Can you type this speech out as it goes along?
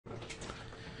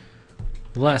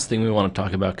The last thing we want to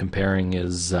talk about comparing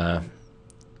is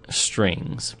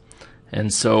strings.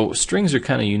 And so strings are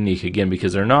kind of unique, again,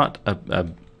 because they're not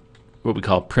what we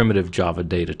call primitive Java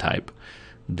data type.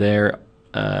 They're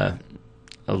a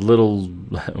little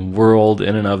world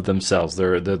in and of themselves.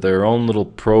 They're their own little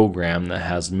program that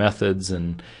has methods,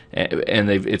 and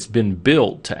it's been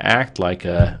built to act like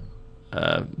a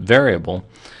variable,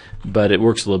 but it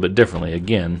works a little bit differently.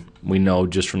 Again, we know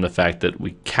just from the fact that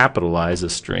we capitalize a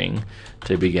string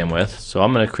to begin with. So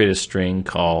I'm going to create a string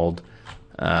called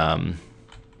word.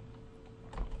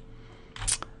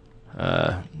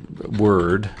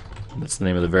 That's the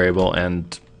name of the variable,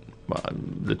 and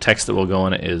the text that will go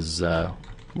in it is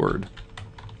word.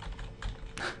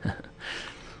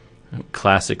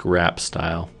 Classic rap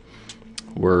style.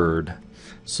 Word.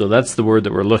 So that's the word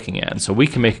that we're looking at. And so we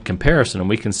can make a comparison, and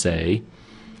we can say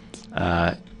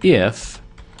if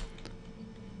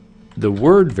the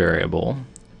word variable,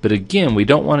 but again, we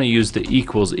don't want to use the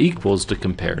equals to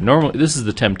compare. Normally, this is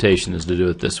the temptation, is to do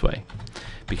it this way,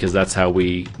 because that's how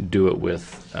we do it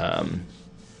with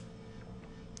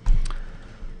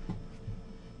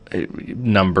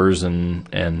numbers and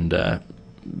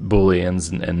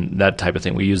booleans and that type of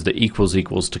thing. We use the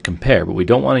equals to compare, but we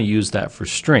don't want to use that for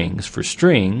strings. For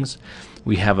strings,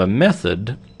 we have a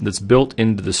method that's built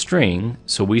into the string,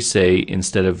 so we say,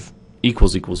 instead of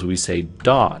equals, we say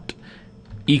dot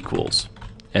equals,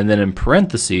 and then in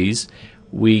parentheses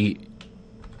we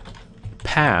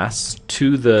pass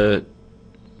to the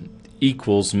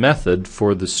equals method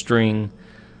for the string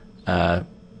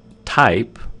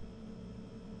type.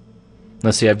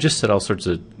 Let's see, I've just said all sorts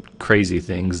of crazy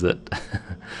things that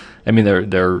I mean,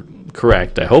 they're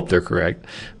correct. I hope they're correct,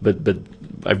 but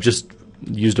I've just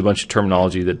used a bunch of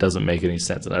terminology that doesn't make any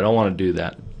sense, and I don't want to do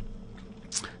that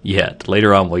yet.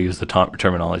 Later on, we'll use the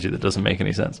terminology that doesn't make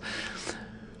any sense.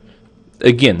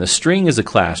 Again, the string is a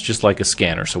class, just like a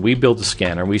scanner. So we build a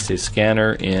scanner. We say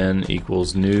scanner in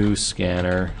equals new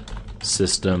scanner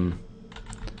system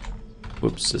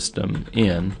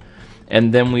in,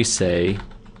 and then we say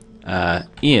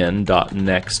in dot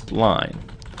next line.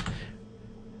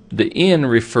 The in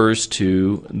refers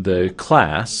to the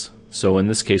class. So in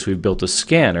this case, we've built a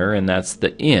scanner, and that's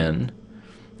the in,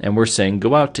 and we're saying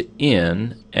go out to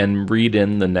in and read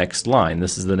in the next line.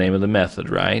 This is the name of the method,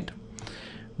 right?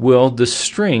 Well, the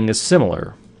string is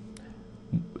similar.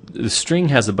 The string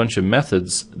has a bunch of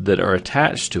methods that are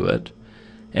attached to it,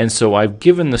 and so I've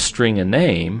given the string a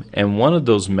name, and one of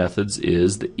those methods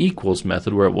is the equals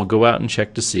method, where it will go out and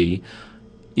check to see,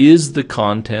 is the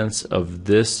contents of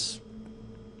this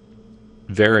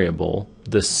variable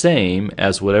the same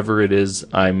as whatever it is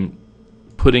I'm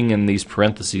putting in these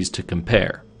parentheses to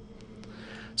compare.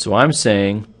 So I'm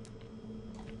saying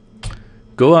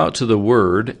go out to the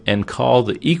word and call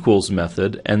the equals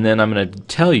method, and then I'm going to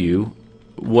tell you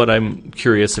what I'm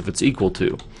curious if it's equal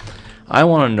to. I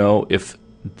want to know if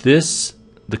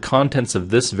the contents of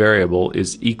this variable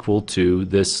is equal to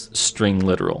this string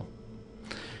literal.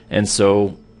 And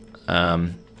so I'll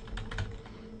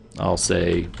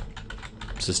say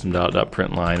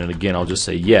system.println, and again I'll just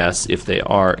say yes if they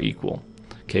are equal.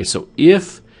 Okay, so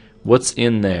if what's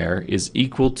in there is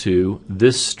equal to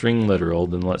this string literal,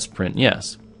 then let's print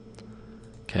yes.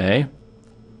 Okay,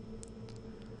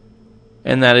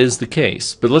 and that is the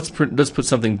case. But let's put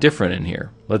something different in here.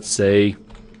 Let's say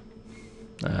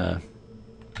to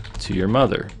your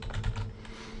mother.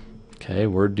 Okay,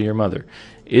 word to your mother.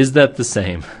 Is that the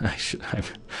same?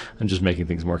 I'm just making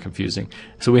things more confusing.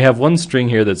 So we have one string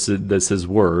here that says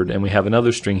word, and we have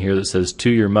another string here that says to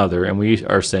your mother, and we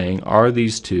are saying, are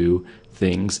these two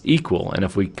things equal? And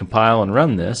if we compile and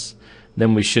run this,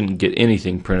 then we shouldn't get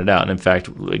anything printed out. And in fact,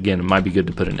 again, it might be good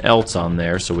to put an else on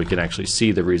there so we can actually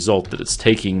see the result, that it's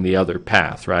taking the other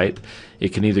path, right?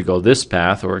 It can either go this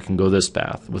path or it can go this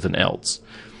path with an else.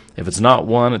 If it's not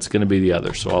one, it's going to be the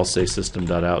other. So I'll say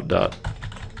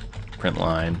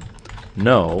system.out.println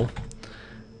no,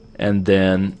 and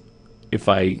then if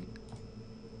I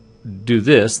do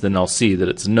this, then I'll see that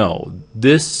it's no.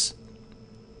 The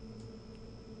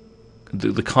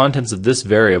contents of this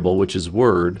variable, which is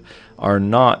word, are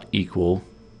not equal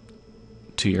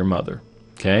to your mother.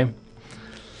 Okay?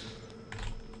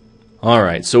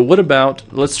 Alright, so what about,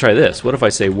 let's try this. What if I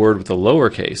say word with a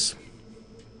lowercase?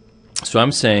 So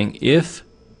I'm saying if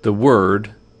the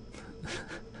word,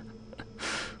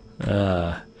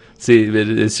 see,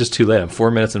 it's just too late. I'm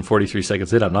 4 minutes and 43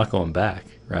 seconds in. I'm not going back,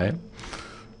 right?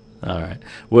 Alright.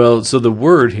 Well, so the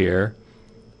word here,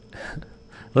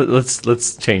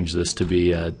 let's change this to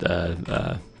be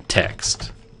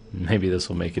text. Maybe this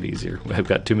will make it easier. I've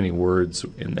got too many words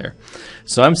in there.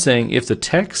 So I'm saying if the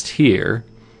text here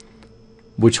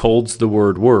which holds the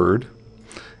word word,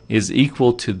 is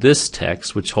equal to this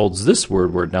text, which holds this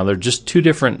word word. Now they're just two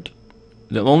different.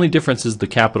 The only difference is the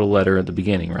capital letter at the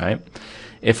beginning, right?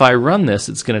 If I run this,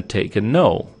 it's going to take a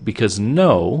no, because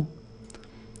no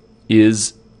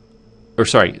is, or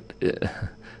sorry,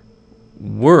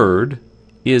 word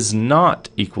is not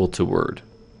equal to word.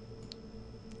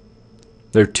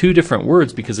 They're two different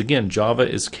words because, again, Java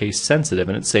is case sensitive,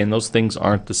 and it's saying those things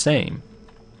aren't the same.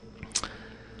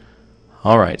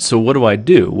 All right, so what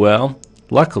do? Well,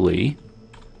 luckily,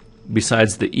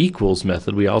 besides the equals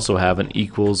method, we also have an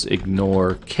equals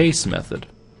ignore case method.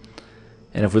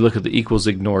 And if we look at the equals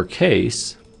ignore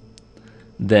case,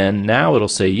 then now it'll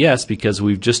say yes, because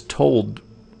we've just told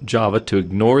Java to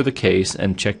ignore the case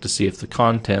and check to see if the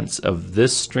contents of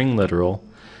this string literal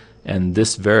and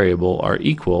this variable are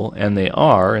equal, and they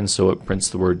are, and so it prints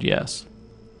the word yes.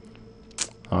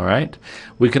 All right.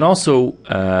 We can also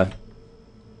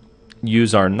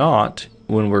use our not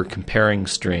when we're comparing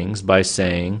strings by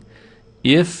saying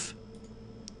if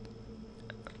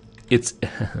it's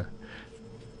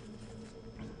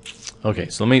okay,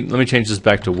 so let me change this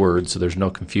back to words so there's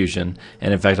no confusion,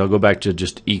 and in fact I'll go back to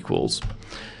just equals.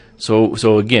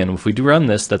 So again, if we do run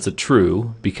this, that's a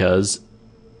true, because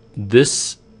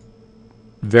this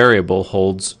variable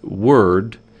holds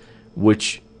word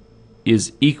which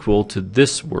is equal to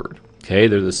this word. Okay,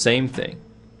 they're the same thing.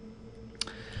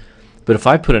 But if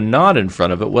I put a not in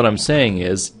front of it, what I'm saying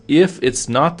is if it's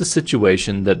not the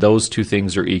situation that those two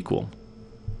things are equal.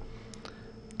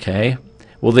 Okay,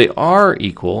 well they are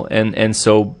equal, and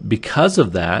so because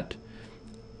of that,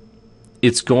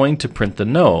 it's going to print the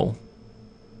no.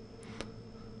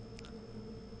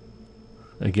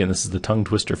 Again, this is the tongue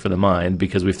twister for the mind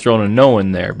because we've thrown a no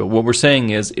in there. But what we're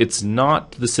saying is it's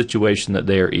not the situation that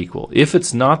they are equal. If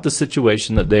it's not the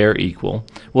situation that they are equal,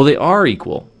 well, they are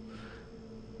equal.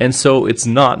 And so it's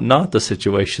not the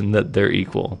situation that they're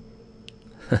equal.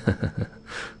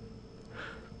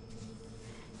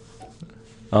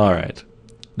 All right.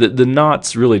 The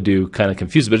nots really do kind of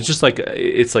confuse, but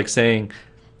it's like saying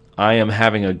I am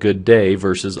having a good day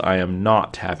versus I am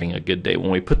not having a good day.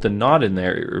 When we put the not in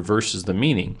there, it reverses the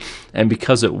meaning. And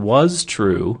because it was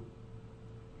true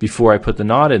before I put the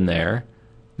not in there,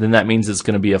 then that means it's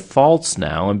going to be a false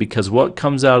now. And because what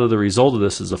comes out of the result of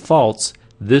this is a false,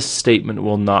 this statement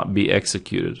will not be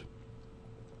executed.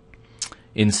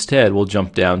 Instead, we'll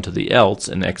jump down to the else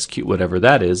and execute whatever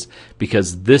that is,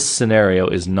 because this scenario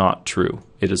is not true.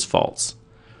 It is false.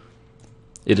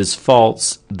 It is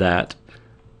false that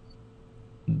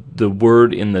the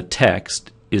word in the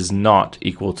text is not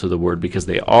equal to the word, because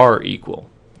they are equal.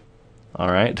 All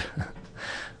right?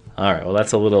 All right, well,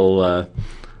 that's a little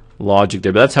logic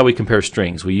there, but that's how we compare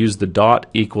strings. We use the dot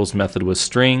equals method with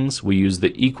strings. We use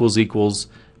the equals equals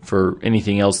for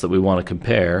anything else that we want to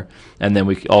compare, and then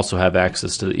we also have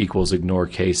access to the equals ignore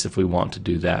case if we want to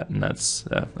do that, and that's,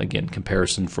 again,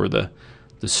 comparison for the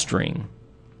string.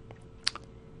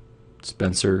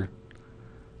 Spencer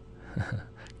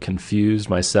confused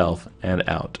myself and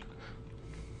out.